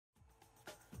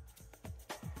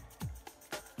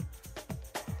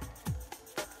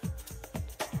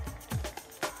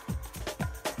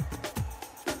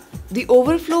The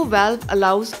overflow valve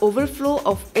allows overflow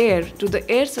of air to the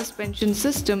air suspension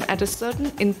system at a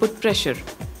certain input pressure.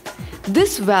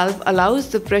 This valve allows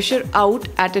the pressure out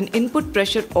at an input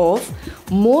pressure of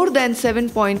more than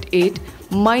 7.8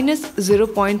 minus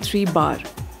 0.3 bar.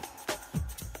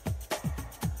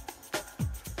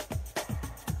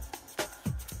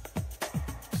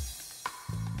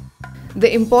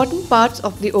 The important parts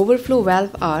of the overflow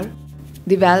valve are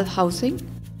the valve housing,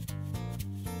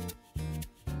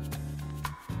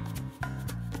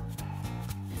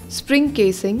 spring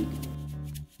casing,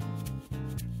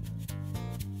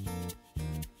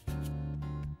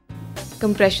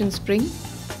 compression spring,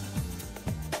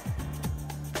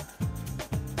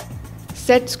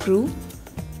 set screw,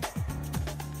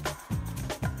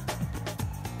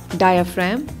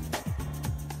 diaphragm,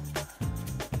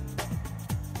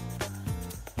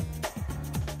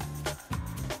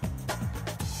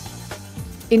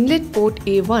 inlet port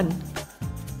A1,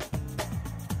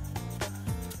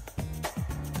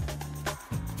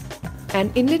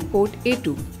 and inlet port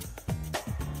A2.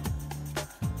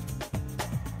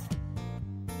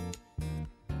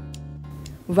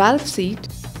 Valve seat,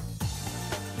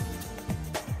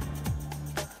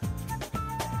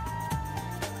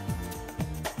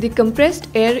 the compressed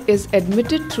air is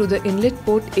admitted through the inlet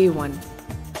port A1.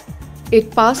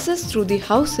 It passes through the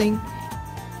housing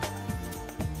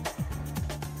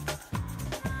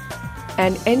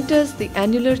and enters the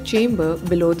annular chamber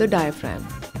below the diaphragm.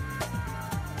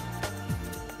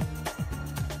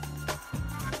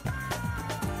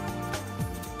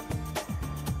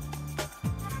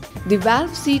 The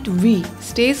valve seat V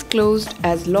stays closed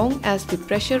as long as the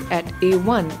pressure at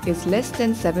A1 is less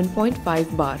than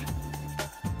 7.5 bar.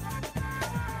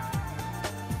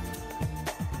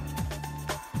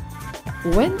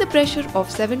 When the pressure of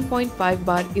 7.5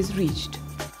 bar is reached,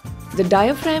 the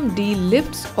diaphragm D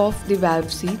lifts off the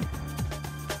valve seat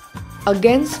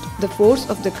against the force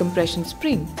of the compression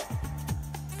spring,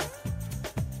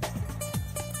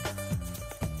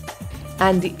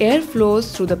 and the air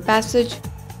flows through the passage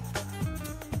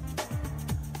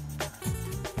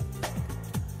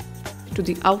to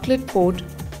the outlet port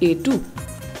A2.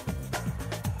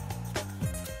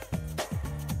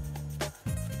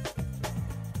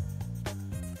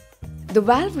 The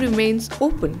valve remains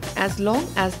open as long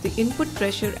as the input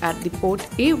pressure at the port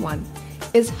A1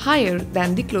 is higher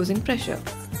than the closing pressure.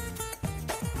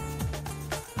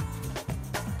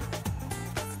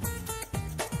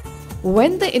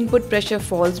 When the input pressure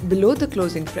falls below the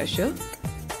closing pressure,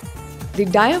 the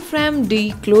diaphragm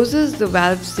D closes the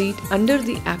valve seat under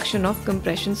the action of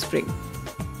compression spring.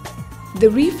 The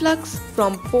reflux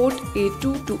from port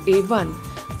A2 to A1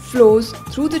 flows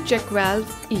through the check valve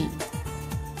E.